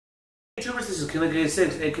YouTubers, this is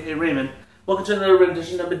King86, aka Raymond. Welcome to another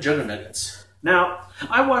rendition of McJuggernuggets. Now,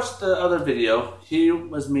 I watched the other video. He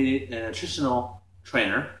was me, a nutritional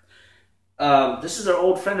trainer. This is an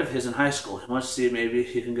old friend of his in high school. He wants to see if maybe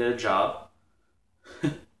he can get a job.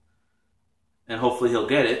 And hopefully he'll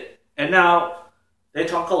get it. And now, they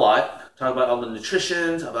talk a lot. Talk about all the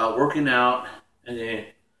nutrition, about working out, and they're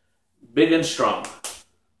big and strong.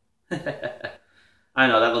 I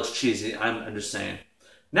know, that looks cheesy. I'm just saying.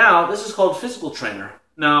 Now, this is called physical trainer.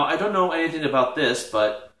 Now, I don't know anything about this,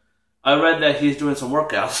 but I read that he's doing some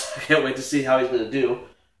workouts. I can't wait to see how he's going to do.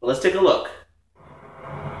 But let's take a look.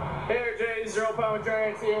 Hey there, Jay. Zero Pound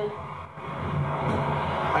Giants here.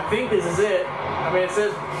 I think this is it. I mean, it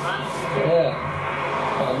says... Yeah.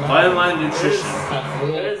 Fine line nutrition.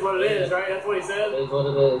 It is what it is, right? That's what he said? It is what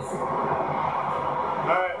it is.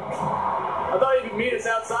 Alright. I thought you could meet us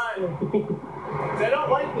outside. I don't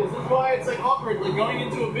like this. This is why it's like awkward, like going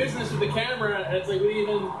into a business with the camera, and it's like, what do you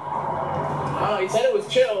even... he said it was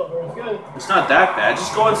chill, or it's good. It's not that bad.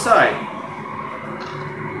 Just go inside.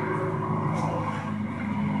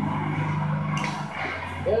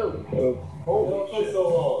 Ew. Oh, it's so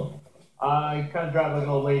long. I kind of drive like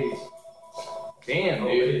old ladies. Damn,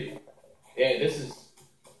 dude. Yeah, this is...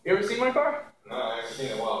 You ever seen my car? No, I haven't seen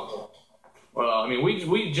it in a while. Well, I mean,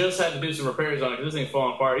 we just had to do some repairs on it because this thing's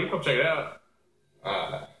falling apart. You can come check it out.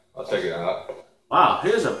 I'll check it out. Wow,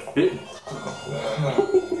 here's a big...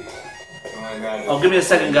 Oh, give me a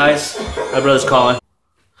second, guys. My brother's calling.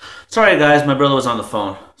 Sorry, guys. My brother was on the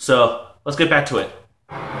phone. So, let's get back to it.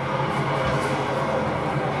 The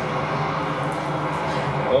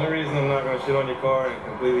only reason I'm not going to shit on your car and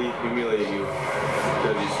completely humiliate you is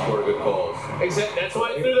because you support good calls. Exactly. That's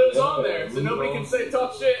why I threw those on there, so nobody can say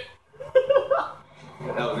talk shit.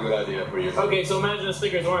 That was a good idea for you. Okay, so imagine the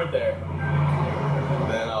stickers weren't there.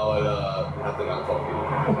 Then I would have to not talk to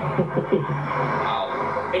you.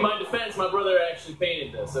 Wow. In my defense, my brother actually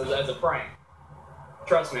painted this as a prank.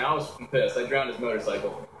 Trust me, I was pissed. I drowned his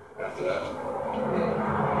motorcycle after that.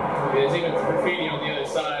 There's even graffiti on the other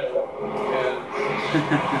side.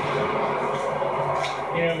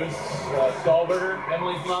 You know, Miss Stahlberger,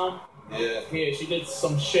 Emily's mom? Yeah. Yeah, she did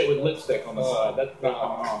some shit with lipstick on the side. That's not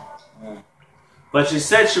wrong. Yeah. But she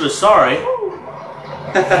said she was sorry. It took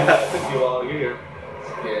you a while to get here.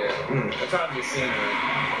 Yeah. I'm trying to be seen.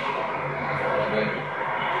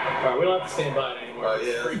 Alright, we don't have to stand by it anymore. Oh,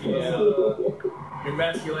 yeah. Freaking out. Your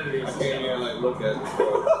masculinity is... I can't even like look at it.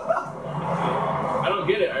 I don't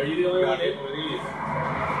get it. Are you the only one in?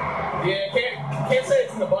 Yeah, can't say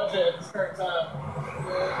it's in the budget at this current time.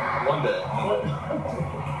 Yeah. One day.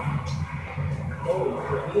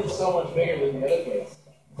 Oh, this is so much bigger than the other place.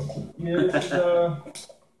 Yeah,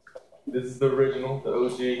 this is the original, the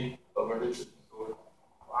OG of our history store.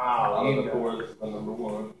 Wow. Out of the four, this is the number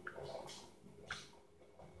one.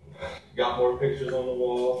 Got more pictures on the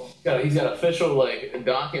wall. He's got official like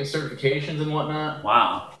document certifications and whatnot.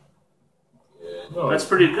 Wow. Yeah. Oh, That's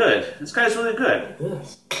pretty good. This guy's really good.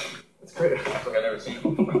 this. That's great. It's like I've never seen it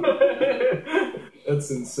before. That's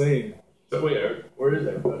insane. So wait, where is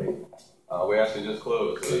everybody? We actually just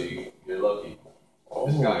closed, so you're lucky.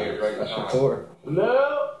 This guy here right now.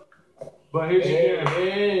 No. But here's your There camera. it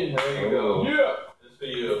is. There you go. Yeah. Just for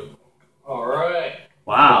you. All right.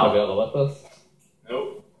 Wow. Be able to lift us?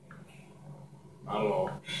 Nope. Not at all.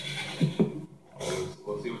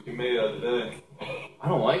 We'll see what you made of today. I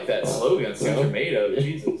don't like that slogan. See what you're made of.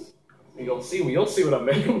 Jesus. You'll see what I'm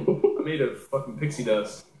made of. I'm made of fucking pixie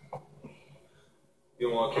dust. You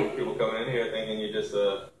don't want people coming in here thinking you're just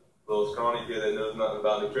a little scrawny kid that knows nothing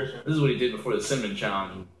about nutrition. This is what he did before the cinnamon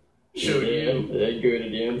challenge. Showed you. They're good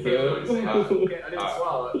at you. I didn't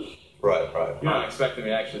swallow it. Right. You're not expecting me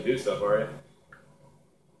to actually do stuff, are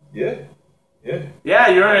you? Yeah. Yeah,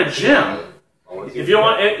 you're in a gym. If you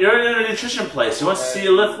want, it, you're in a nutrition place. He wants to see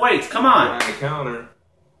you lift weights. Come on. behind the counter,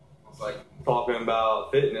 it's like talking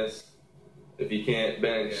about fitness if you can't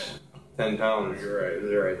bench 10 pounds.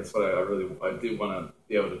 You're right. That's what I do want to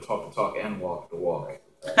be able to talk the talk and walk the walk.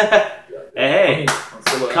 Hey,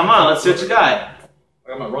 come on. Let's see what you got. I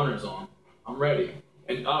got my runners on. I'm ready.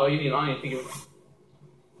 And I didn't think of...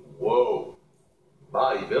 Whoa.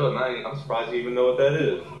 Bodybuilding, I'm surprised you even know what that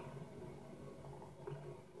is.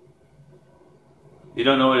 You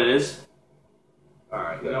don't know what it is?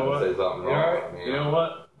 Alright, you know what? Say something wrong. Alright, I mean, you know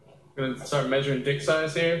what? I'm gonna start measuring dick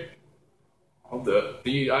size here. I'll do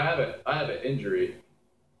it. I have an injury.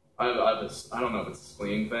 I don't know if it's a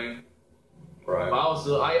spleen thing. Right. But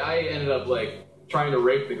I ended up like trying to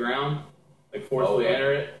rape the ground, like forcefully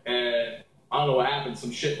enter it, and I don't know what happened.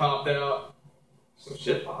 Some shit popped out. Some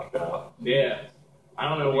shit popped out. Yeah. I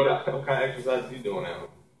don't know What what. kind of exercise are you doing now?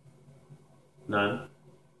 None.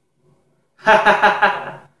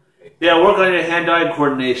 Yeah, work on your hand-eye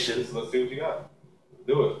coordination. Let's see what you got.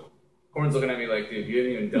 Do it. Corn's looking at me like, dude, you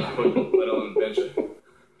haven't even done it, let alone bench it.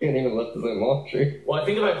 Can't even lift the same laundry. Well, I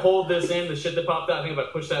think if I hold this in, the shit that popped out, I think if I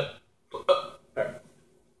push that... Alright.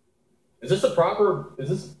 Is this the proper... Is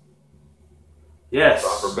this... Yes.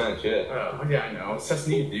 Proper bench, yeah. Oh, yeah, I know. It's just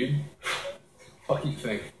neat, dude. Fuck you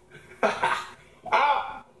think.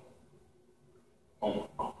 Ah! Oh.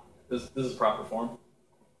 This is proper form.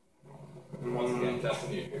 Once again,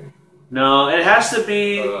 testing you here. No, it has to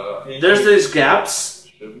be... There's these gaps.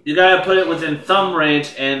 You gotta put it within thumb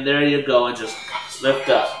range, and there you go, and just lift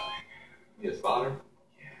up. You a spotter?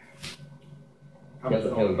 He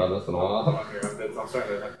hasn't done this in a while. I'm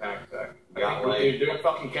starting to have a panic attack. Got like, Dude, doing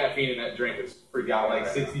fucking caffeine in that drink is freaking got out. like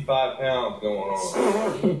 65 pounds going on.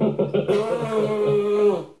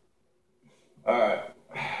 Alright.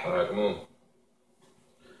 Alright, come on.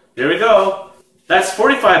 Here we go. That's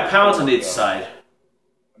 45 pounds on each side.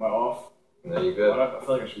 Am I off? There you go. I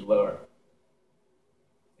feel like I should be lower.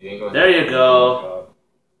 You ain't gonna There you go.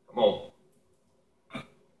 Come on.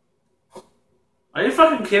 Are you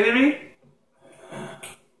fucking kidding me?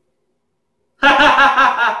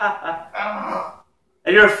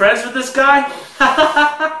 And you're friends with this guy?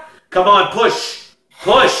 Come on, push.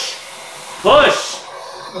 Push. Push.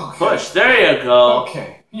 Okay. Push. There you go.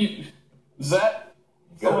 Okay. Is that...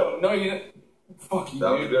 Oh, no, you didn't... Fuck you,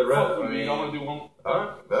 That was dude. a good rep. Fuck you, I mean, dude. I want to do one...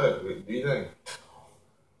 Alright, good. Do you think?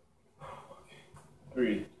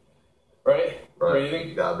 Breathe. Right? Breathing?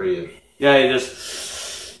 You gotta breathe. Yeah, you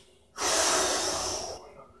just...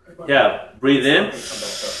 Yeah, breathe in.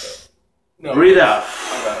 No, Breathe out.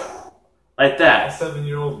 I got it. Like My that.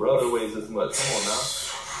 7-year-old brother weighs this much. Come on now.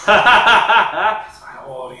 That's my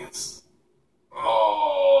audience.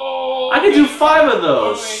 Oh. I could do 5 of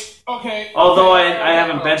those. Okay. Although I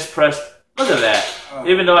haven't bench pressed. Look at that.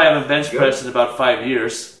 Even though I haven't bench Good. pressed in about 5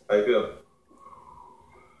 years. How you feel?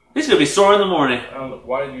 He's gonna be sore in the morning. I don't know.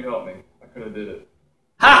 Why did you help me? I could have did it.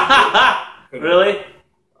 Really?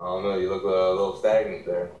 I don't know. You look a little stagnant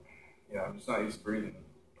there. Yeah, I'm just not used to breathing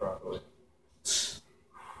properly.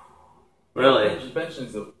 Really? Benching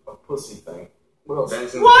is a pussy thing. What else?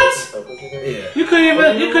 Benching- What? Yeah. You couldn't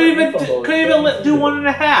even do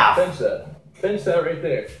 1.5. Bench that. Bench that right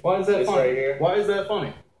there. Why is that This funny? right here? Why is that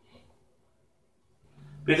funny?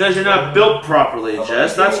 Because you're not built properly,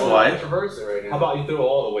 Jess. That's why. Reverse it right How now. about you throw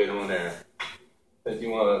all the weight on there? If you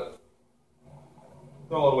want to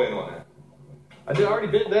throw all the weight on there. I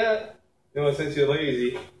already did that. You know, since you're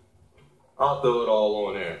lazy, I'll throw it all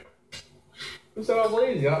on there. Who said I was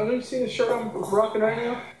lazy? I don't you see the shirt I'm rocking right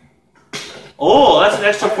now? Oh, that's an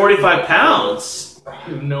extra 45 pounds.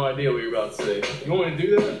 You have no idea what you're about to say. You want me to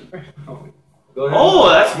do that? Go ahead. Oh,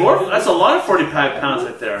 that's more. That's a lot of 45 pounds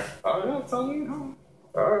right there. Alright, I'm telling you.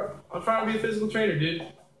 Alright. I'm trying to be a physical trainer, dude.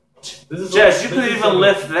 This is Jess, you couldn't even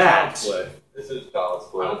lift that. This is child's I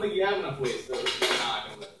play. don't think you have enough weights though.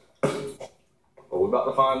 Well, we're about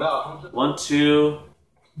to find out. 1, 2,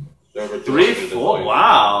 Number 3, 4.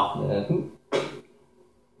 Wow. Yeah.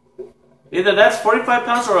 Either that's 45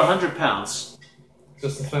 pounds or 100 pounds. It's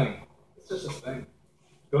just a thing. It's just a thing.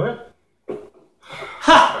 Go ahead.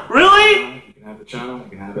 Ha! Really? You can have the channel. You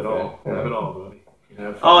can have it all. You can have it all, buddy. You can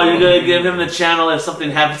have Oh, you're gonna give him the channel if something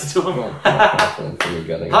happens to him?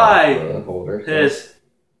 Hi. His.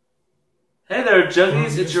 Hey there,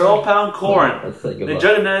 Juggies. It's your old pound corn. Let's say The good luck.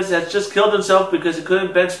 McJuggernuggets has just killed himself because he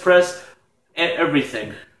couldn't bench press and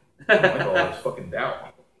everything. all this fucking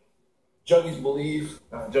doubt. Juggies believe.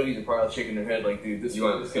 Juggies are probably shaking their head like, dude, this You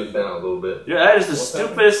want to this scoot down a little bit. Yeah, that is the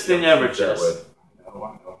stupidest thing ever, That Jess. way. Oh,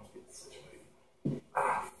 I know.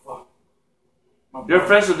 Ah, fuck. My You're body.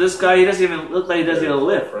 friends with this guy, he doesn't even look like he doesn't even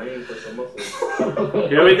lift. Frame for some muscles.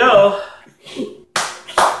 Here we go.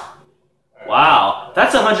 Wow.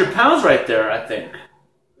 That's 100 pounds right there, I think.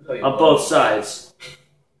 On both sides.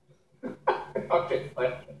 Okay.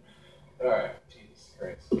 Alright. Jesus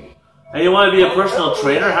Christ. And you want to be a personal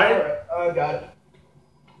trainer? How do you... I got it.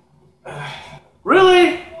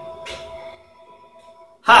 Really?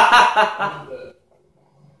 Ha ha ha ha.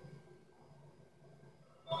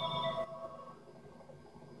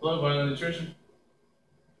 Hello, Violent Nutrition.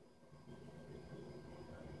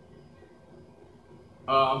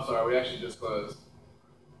 I'm sorry, we actually just closed.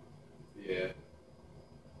 Yeah.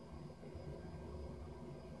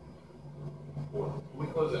 We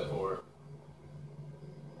closed at 4.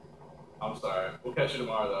 I'm sorry. We'll catch you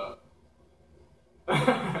tomorrow, though.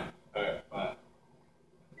 Alright, bye.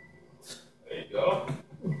 There you go.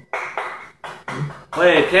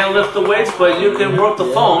 Wait, can't lift the weights, but you can work the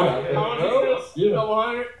phone. How much is this? Double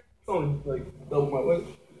 100? It's only like double my weight.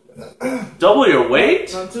 Double your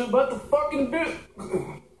weight? Not too, but the fucking dude.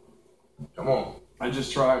 Come on. I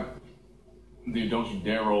just tried. Dude, don't you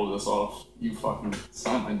dare roll this off. You fucking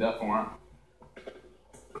son of my death warrant.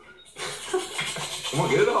 Come on,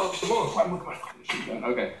 get it off. Come on.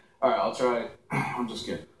 Okay. Alright, I'll try. I'm just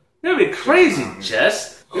kidding. You're gonna be crazy,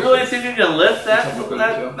 Jess. You really think you can lift that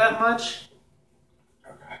much?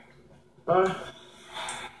 Okay.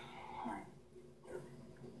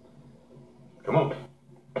 Come on.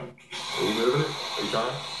 Are you moving it? Are you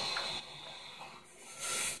trying?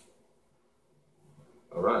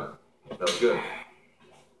 Alright. That was good.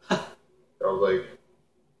 That was like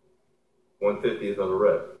 1/50th of a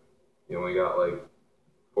rep. You only got like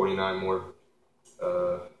 49 more.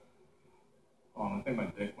 Oh, I think my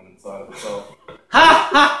dick went inside of itself.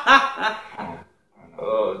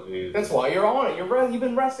 Oh, jeez. That's why you're on it. You've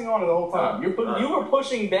been resting on it the whole time. You were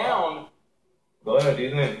pushing down. Go ahead, do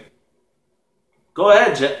your thing. Go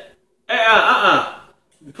ahead, Jess.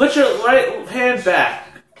 Hey, Put your right hand back.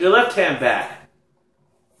 Your left hand back.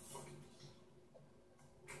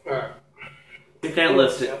 Alright. You can't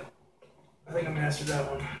lift it. I think I mastered that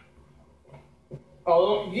one.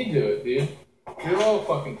 Oh, you do it, dude. You're all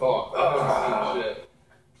fucking talk. Oh, shit.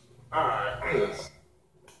 Alright.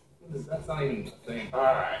 That's not even a thing.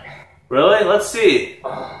 Alright. Really? Let's see.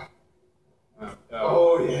 Oh,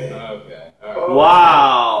 yeah. Okay. Alright.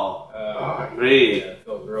 Wow. 3, Yeah, it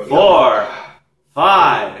feels real 4,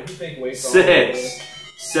 5, good. If you take weights off 6,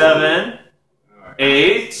 7,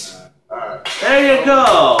 8. Alright. There you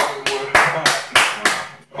go.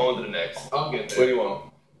 On to the next. I'll get there. What do you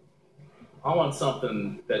want? I want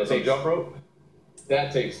something that takes jump rope?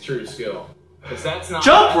 That takes true skill. Because that's not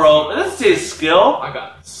Jump rope. That's a skill. I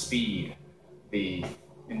got speed, the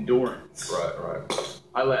endurance. Right.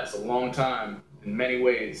 I last a long time in many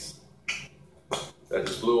ways. That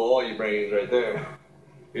just blew all your brains right there.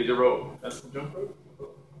 Here's your rope. That's the jump rope?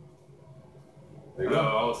 There you go.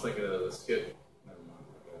 I was thinking of the skip. Never mind.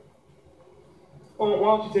 Well,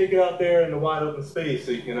 why don't you take it out there in the wide open space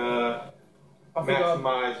so you can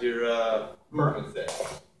maximize your movements there.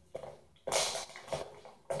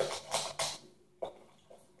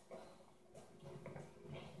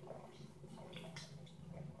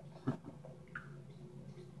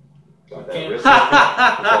 Got that wrist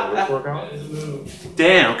workout? That is a move.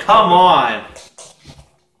 Damn, come on.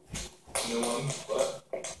 New one, but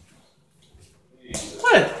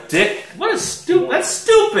What a dick. What a stupid. That's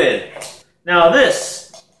stupid. Now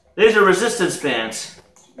these are resistance bands.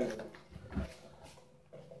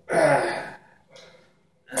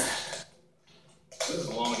 This is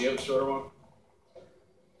a long one. Do you have a shorter one?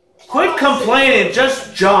 Quit complaining,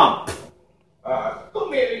 just jump. Put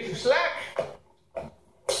me in some slack.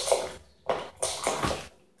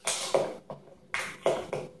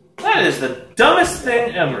 That is the dumbest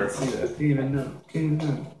thing ever. Even know.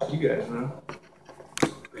 You guys know.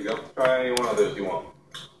 there you go. Try any one of those you want.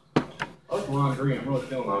 I like lime green. I'm really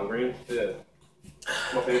feeling Lime green? Yeah.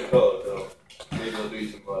 My favorite color, so maybe we'll do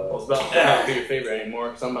some. I was about to not be your favorite anymore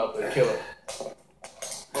because I'm about to kill it.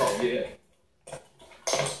 Oh, yeah.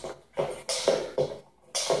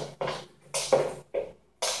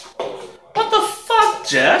 What the fuck,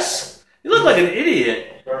 Jess? You look like an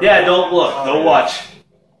idiot. Yeah, don't look. Don't watch.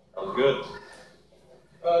 That was good.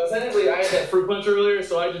 Technically, I had that fruit punch earlier,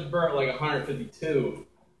 so I just burnt like 152.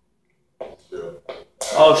 That's true.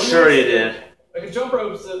 Oh, sure you did. Like a jump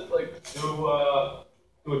rope, so like.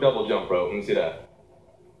 Do a double jump rope. Let me see that.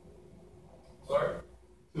 Sorry?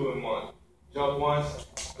 2 in 1. Jump once,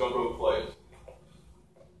 jump rope twice.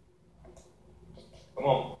 Come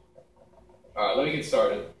on. Alright, let me get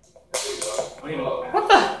started. There you go. I don't even know. What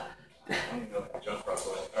the? I don't even know if I can jump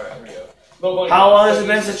properly. Alright, here we go. Little bunny How jump. long has it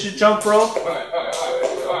been since you jump rope? Alright.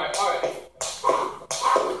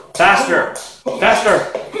 Faster. Faster.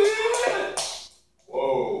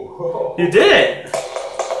 Whoa. You did it.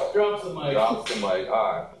 Drops the mic. Drops the mic.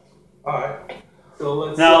 Alright. So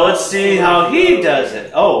Let's see how he does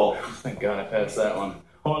it. Oh. Thank God I passed that one.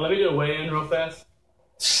 Hold on, let me do a weigh-in real fast.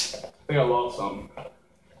 I think I lost something.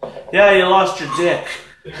 Yeah, you lost your dick.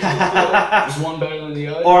 Is one better than the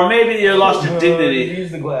other? Or maybe you lost your dignity.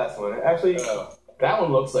 Use the glass one. Actually, that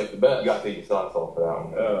one looks like the best. you got to take your socks off for that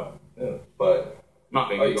one. Yeah. But Not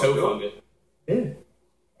being Oh, a you toe gonna do fungus.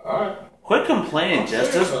 yeah. Alright. Quit complaining,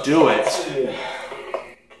 Jess. Just do it.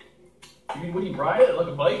 What do you ride it like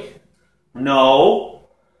a bike? No.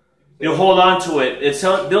 You hold on to it. It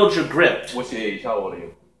builds your grip. What's your age? How old are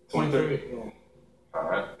you? 23.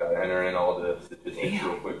 Alright. Gotta enter in all the statistics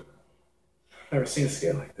real quick. Never seen a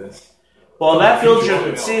scale like this. Well, that builds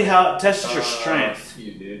your. See how it tests your strength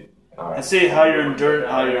You dude. Alright. and see how your endurance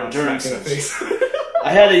Smack in the is. face.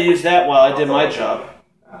 I had to use that while I did my job.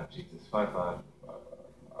 Ah, Jesus, 5'5".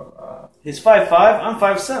 He's 5'5". I'm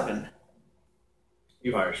 5'7".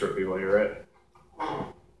 You hire short people, you're right. I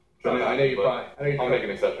know you probably. I'll make an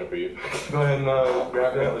exception for you. Go ahead and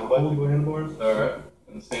grab that. Hold the handlebars. All right.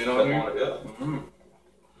 And stand on here. Yeah.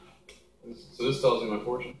 So this tells you my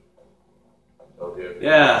fortune. Tells you.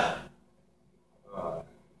 Yeah.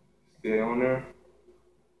 Stay on there.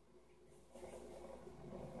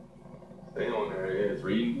 Stay on there. Yeah, it's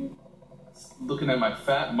reading. Looking at my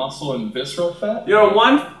fat, muscle, and visceral fat. You're a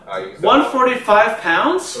 145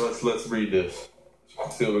 pounds? So let's read this.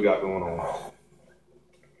 See what we got going on.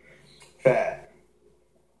 Fat.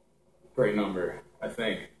 Great number, I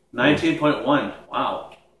think. 19.1.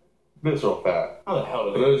 Wow. Visceral fat. How the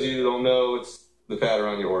hell For did those of you who don't know, it's the fat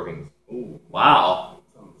around your organs. Ooh, Wow.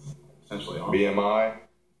 sounds essentially awesome. BMI.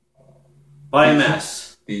 Body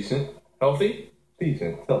mass. Decent. Healthy?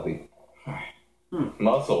 Decent. Healthy. Hmm.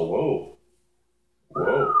 Muscle. Whoa.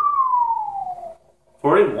 Whoa.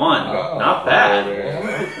 41. Oh, Not bad.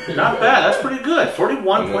 Not bad. That's pretty good.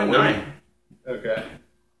 41.9. Okay.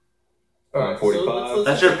 Alright, 45.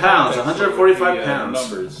 That's your pounds. 145 pounds.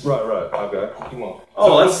 Numbers. Right. Okay. Come on.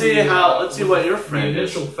 Oh, let's see what your friend The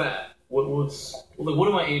is. initial fat. What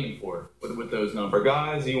am I aiming for with those For numbers?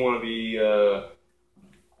 guys, you want to be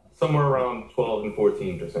somewhere around 12 and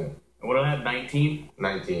 14%. And what do I have? 19.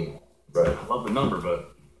 19. Right. I love the number,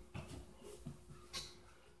 but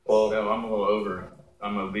Well, no, I'm a little over.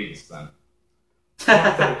 I'm obese then.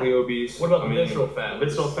 technically obese. What about the visceral fat?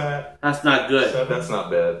 Visceral fat. That's not good. That's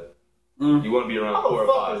not bad. Mm. You want to be around How 4 the or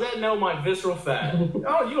fuck 5. does that know my visceral fat?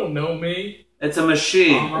 Oh, you don't know me. It's a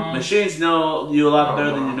machine. Machines know you a lot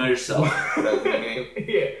better than you know yourself. That's the name.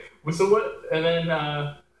 Yeah. So what? And then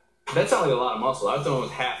that sounds like a lot of muscle. I was doing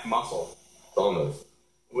with half muscle. It's almost.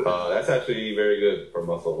 That's actually very good for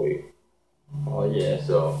muscle weight. Oh yeah.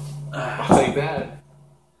 So, I'll take that.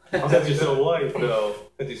 since you're so light, though.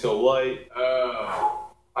 Since you're so light.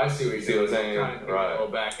 I see what you're See what I'm saying? Trying to be Right. a little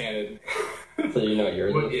backhanded. So you know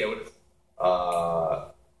yours. What, yeah. What,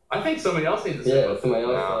 I think somebody else needs to say. Yeah, somebody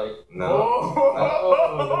else like. No.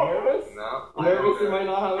 Oh, nervous? No. Nervous you might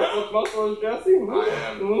not have as much muscle as Jesse? I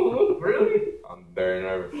am. Really? I'm very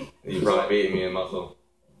nervous. You probably beating me in muscle.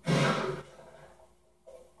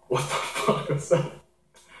 What the fuck was that?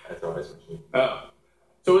 That's our ice machine. Oh.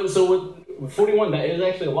 So with 41, that is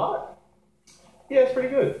actually a lot. Yeah, it's pretty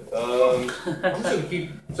good. I'm just gonna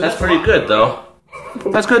keep. So That's pretty good, though.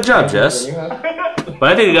 That's a good job, Jess. You have?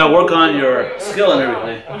 But I think you gotta work on your skill and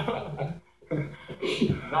everything.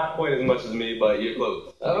 Not quite as much as me, but you're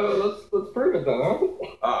close. Let's prove it then, huh?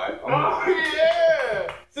 Alright. Oh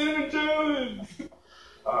yeah, Cinnamon Jones.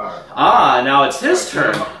 Ah, now it's his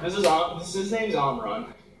turn. His name's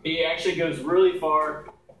Amron. He actually goes really far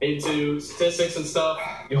into statistics and stuff.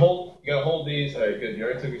 You gotta hold these. All right, good. You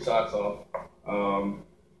already took your socks off.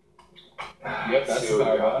 Yep, that's the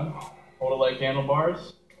power button. Hold it like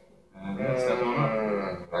handlebars. And step on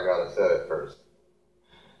up. I gotta set it first.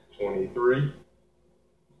 23.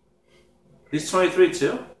 He's 23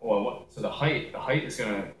 too? Well, so the height is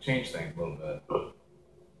gonna change things a little bit.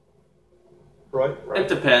 Right. It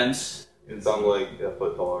depends. It's I'm like a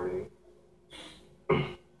foot taller than you.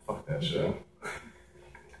 Fuck that shit.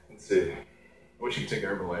 Let's see. I wish you could take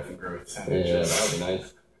Herbalife and grow it 10 Yeah, inches. that would be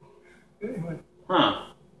nice. Anyway. Huh.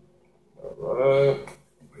 Alright. What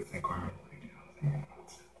do you think, Carmen?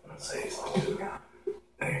 Let's say he's like,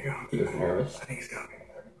 there you go. He's nervous. I think he's got me.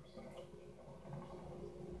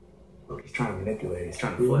 Look, he's trying to manipulate. He's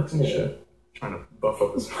trying to flex and shit. Trying to buff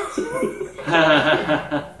up his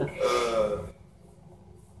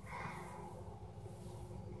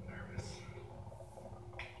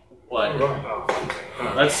What? Oh.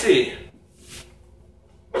 Let's see.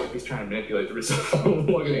 He's trying to manipulate the results.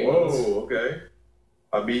 Look at him. Whoa, okay.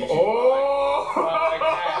 I beat you. Oh!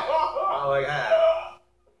 I like that.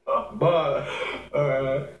 But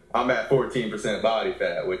I'm at 14% body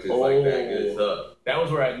fat, which is like that good stuff. That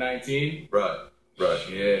was where at 19? Right.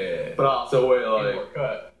 Yeah. But I also weigh like More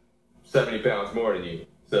cut. 70 pounds more than you. What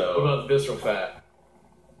So about the visceral fat?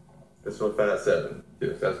 this one fat 7.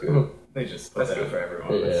 Yes, that's good. They just put that for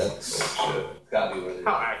everyone. Yeah. That's bullshit. It's gotta be what it is.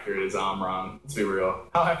 How accurate is Amron? Let's be real.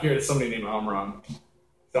 How accurate is somebody named Amron?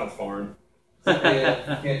 Sounds foreign.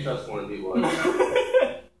 Can't trust one people.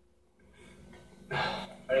 I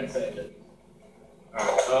didn't say it.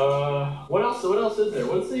 Alright, what else is there?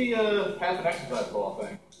 What's the half an exercise ball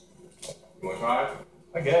thing? You wanna try it?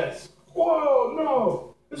 I guess. Whoa,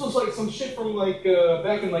 no! This looks like some shit from like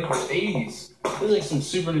back in like the 80s. This is like some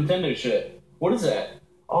Super Nintendo shit. What is that?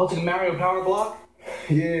 Oh, it's like a Mario Power Block?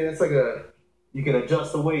 Yeah, it's like you can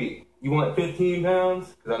adjust the weight You want 15 pounds?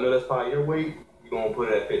 Because I know that's probably your weight. You're going to put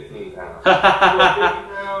it at 15 pounds. You want 50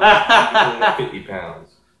 pounds? You put it at 50 pounds.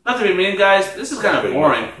 Not to be mean, guys, this is kind of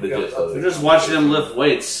boring. You're just watching them lift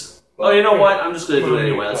weights. Oh, you know what? I'm just going to do it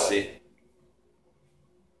anyway. Let's see.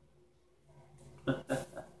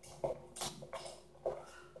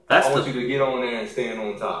 I want you to get on there and stand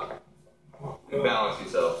on top and balance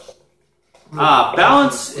yourself.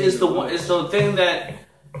 Balance is the thing that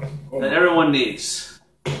everyone needs.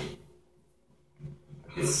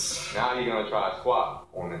 Now you're gonna try a squat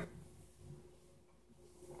on it.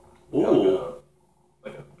 Ooh.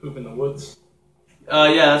 Like a poop in the woods.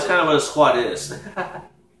 Yeah, that's kind of what a squat is.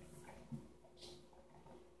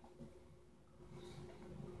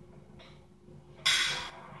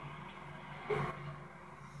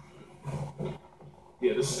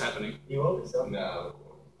 Yeah, this is happening. You owe yourself? No.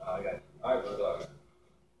 I got you. Alright, bro.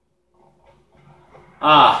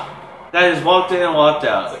 Guy just walked in and walked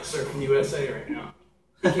It's out. like surfing USA right now.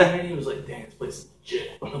 He came in, he was like, dang, this place is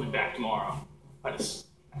legit. I'm coming back tomorrow. I just...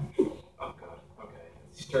 Oh, God. Okay.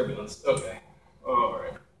 It's turbulence. Okay. Oh,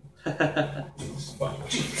 alright. Jesus. Fuck.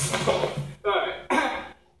 Jesus. Alright.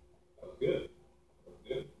 That was good. That was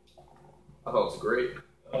good. I thought it was great.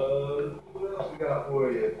 What else we got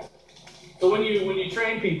for you? So when you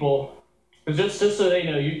train people, just so they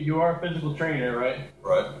know, you are a physical trainer, right?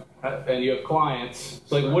 Right. And you have clients.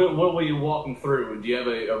 So like, what will you walk them through? Do you have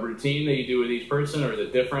a routine that you do with each person, or is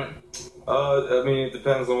it different? I mean, it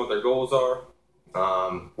depends on what their goals are.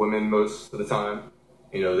 Women, most of the time,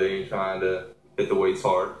 you know, they ain't trying to hit the weights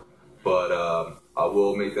hard, but I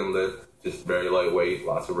will make them lift just very lightweight,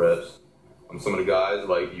 lots of reps. Some of the guys,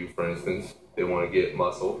 like you, for instance, they want to get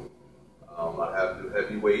muscle. I have the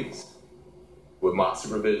heavy weights with my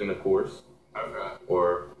supervision, of course. Okay.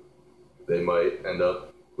 Or they might end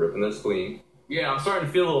up ripping their spleen. Yeah, I'm starting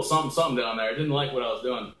to feel a little something down there. I didn't like what I was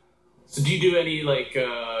doing. So do you do any, like,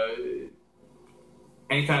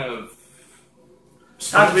 any kind of...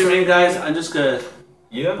 Not to be mean, guys, I'm just gonna...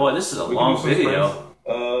 Yeah. Boy, this is a We long can do some video.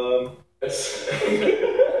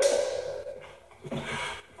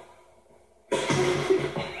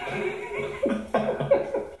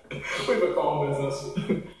 We have a call business.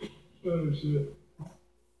 Oh, shit.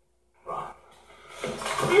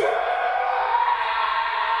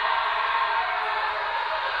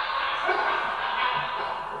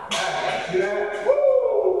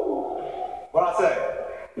 What I say?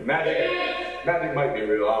 Magic might be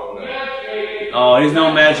real. I don't know. Oh, he's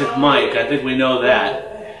no Magic Mike. I think we know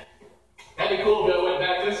that. That'd be cool if I went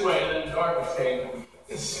back this way and then the garbage came.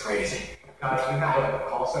 This is crazy. Guys, we have a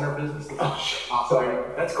call center business.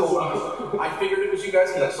 Sorry. That's cool. I figured it was you guys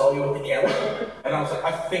because I saw you with the camera. And I was like,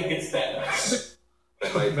 I think it's them.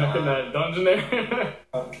 Back in that dungeon there.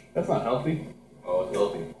 That's not healthy. Oh, it's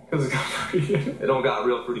healthy. Because it's got fruity. It don't got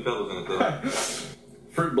real fruity pebbles in it though.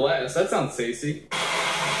 Fruit blast. That sounds tasty.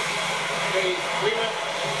 Hey, with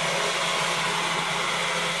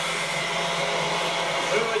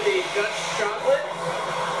the Dutch chocolate.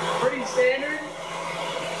 Pretty standard.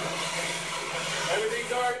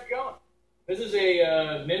 Everything's already going. This is a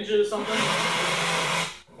ninja or something?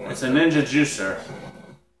 It's a ninja juicer.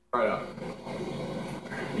 Right up.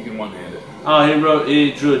 You can one-hand it. Oh,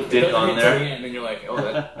 he drew a dick on there. And then you're like, oh,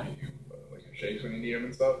 that like your shakes when you need them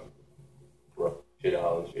and stuff. Bro, shit,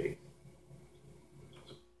 all the shit.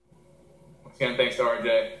 Once again, thanks to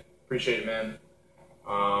RJ. Appreciate it, man.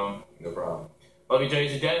 No problem. Love you, Jay,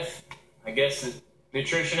 to death. I guess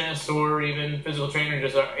nutritionist or even physical trainer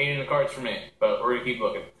just ain't in the cards for me, but we're gonna keep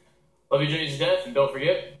looking. Love you, Jay, to death, and don't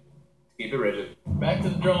forget, keep it rigid. Back to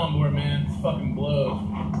the drawing board, man. It's fucking blows.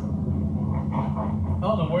 I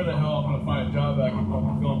don't know where the hell I'm gonna find a job I can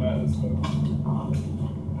fucking film at this stuff.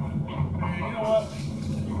 Man, you know what?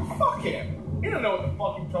 Fuck him. You don't know what the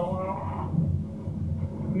fuck you're talking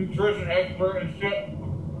about. Nutrition expert and shit.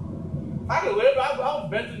 I can live. I was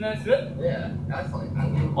benching that shit. Yeah, that's like. I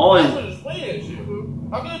Only was just playing that shit.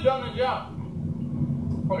 I could have done the job.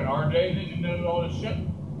 Fucking RJ didn't know all this shit.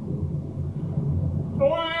 So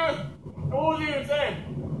what was he even saying?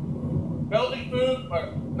 Healthy food,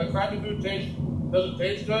 like crappy food doesn't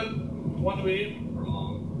taste good. What do we eat?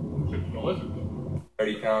 Wrong. Shit's delicious.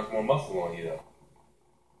 30 pounds more muscle on you though.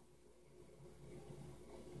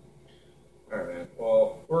 Alright, man. Well,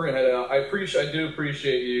 we're gonna head out. I do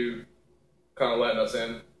appreciate you kind of letting us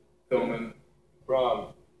in, filming.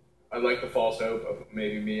 Problem. I like the false hope of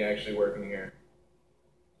maybe me actually working here.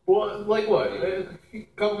 Well, like what? A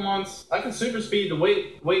couple months. I can super speed the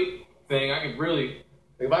weight thing. I can really,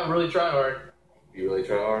 if I really try hard. You really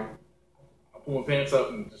try hard? I'll pull my pants up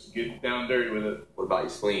and just get down and dirty with it. What about your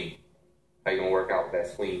spleen? How you gonna work out with that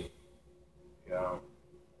spleen? You know.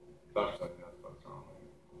 Doctor's like, no, what's wrong with me?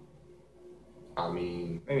 I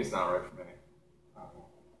mean, Maybe it's not right for me. I don't know.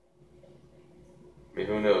 I mean,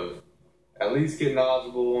 who knows? At least get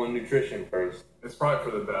knowledgeable on nutrition first. It's probably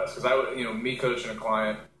for the best because I would, me coaching a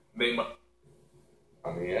client, they might.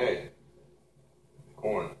 I mean, hey,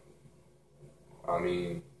 corn. I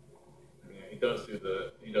mean, Yeah, he does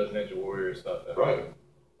Ninja Warrior stuff. right.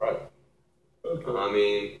 Okay. I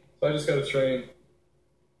mean, So I just gotta train.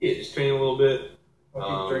 yeah, just train a little bit.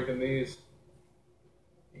 I'll keep drinking these.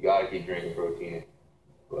 You gotta keep drinking protein,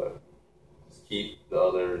 but just keep the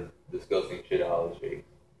other disgusting shit out of the shake.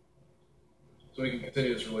 So we can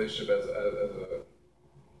continue this relationship as a.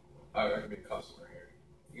 I can be a customer here.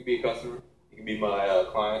 You can be a customer. You can be my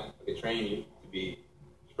client. I can train you to be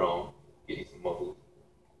strong, get you some muscles.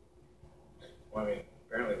 Well, I mean,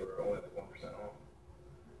 apparently we're only like 1% off.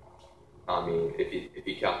 I mean, if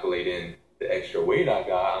you calculate in the extra weight I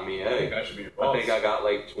got, I mean, I hey, think I should be your boss. I think I got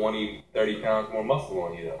like 20, 30 pounds more muscle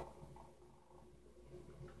on you though.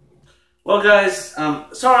 Well, guys,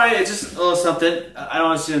 sorry, it's just a little something. I don't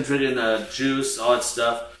want to see him drinking juice, all that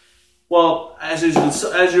stuff. Well, as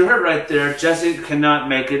you heard right there, Jesse cannot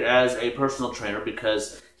make it as a personal trainer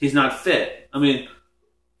because he's not fit. I mean,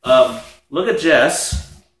 look at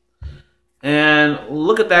Jess, and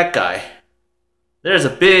look at that guy. There's a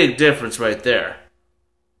big difference right there.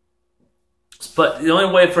 But the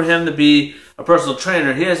only way for him to be a personal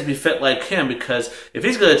trainer, he has to be fit like him because if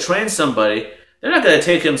he's going to train somebody, they're not going to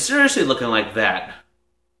take him seriously looking like that.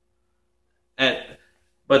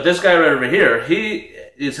 But this guy right over here, he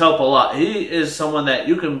is help a lot. He is someone that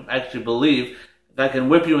you can actually believe that can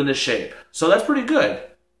whip you into shape. So that's pretty good.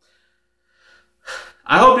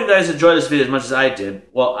 I hope you guys enjoyed this video as much as I did.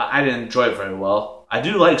 Well, I didn't enjoy it very well. I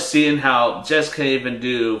do like seeing how Jess can even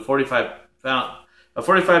do 45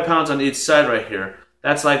 pounds on each side right here.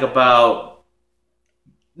 That's like about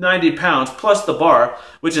 90 pounds plus the bar,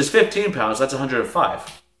 which is 15 pounds. That's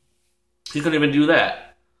 105. He couldn't even do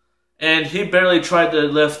that. And he barely tried to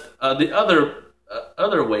lift the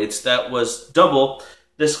other weights that was double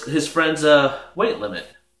his friend's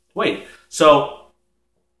weight. So,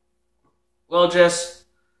 well, Jess,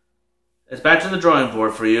 it's back to the drawing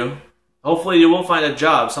board for you. Hopefully you will find a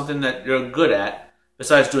job, something that you're good at,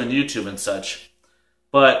 besides doing YouTube and such.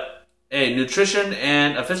 But, hey, nutrition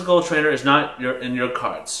and a physical trainer is not in your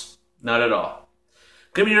cards. Not at all.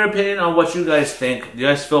 Give me your opinion on what you guys think. Do you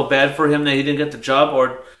guys feel bad for him that he didn't get the job?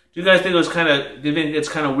 Or do you guys think do you think it's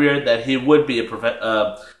kind of weird that he would be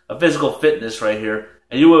a physical fitness right here,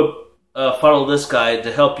 and you would follow this guy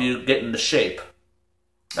to help you get into shape?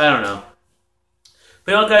 I don't know.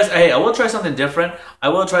 But you know, guys, hey, I will try something different. I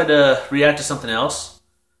will try to react to something else.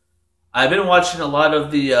 I've been watching a lot of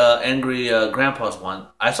the Angry Grandpa's one.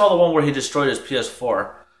 I saw the one where he destroyed his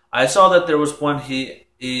PS4. I saw that there was one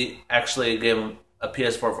he actually gave him a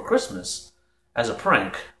PS4 for Christmas as a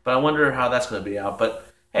prank. But I wonder how that's going to be out. But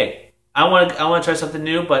hey, I want to try something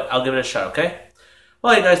new, but I'll give it a shot, okay?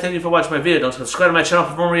 Well, hey guys, thank you for watching my video. Don't subscribe to my channel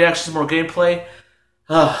for more reactions, more gameplay.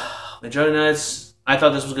 McJuggernuggets. I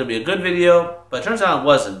thought this was going to be a good video, but it turns out it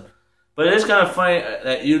wasn't. But it is kind of funny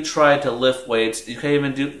that you try to lift weights. You can't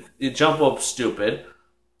even you jump up stupid.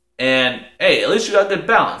 And, hey, at least you got good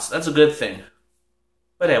balance. That's a good thing.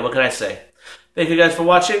 But hey, what can I say? Thank you guys for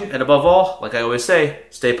watching. And above all, like I always say,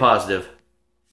 stay positive.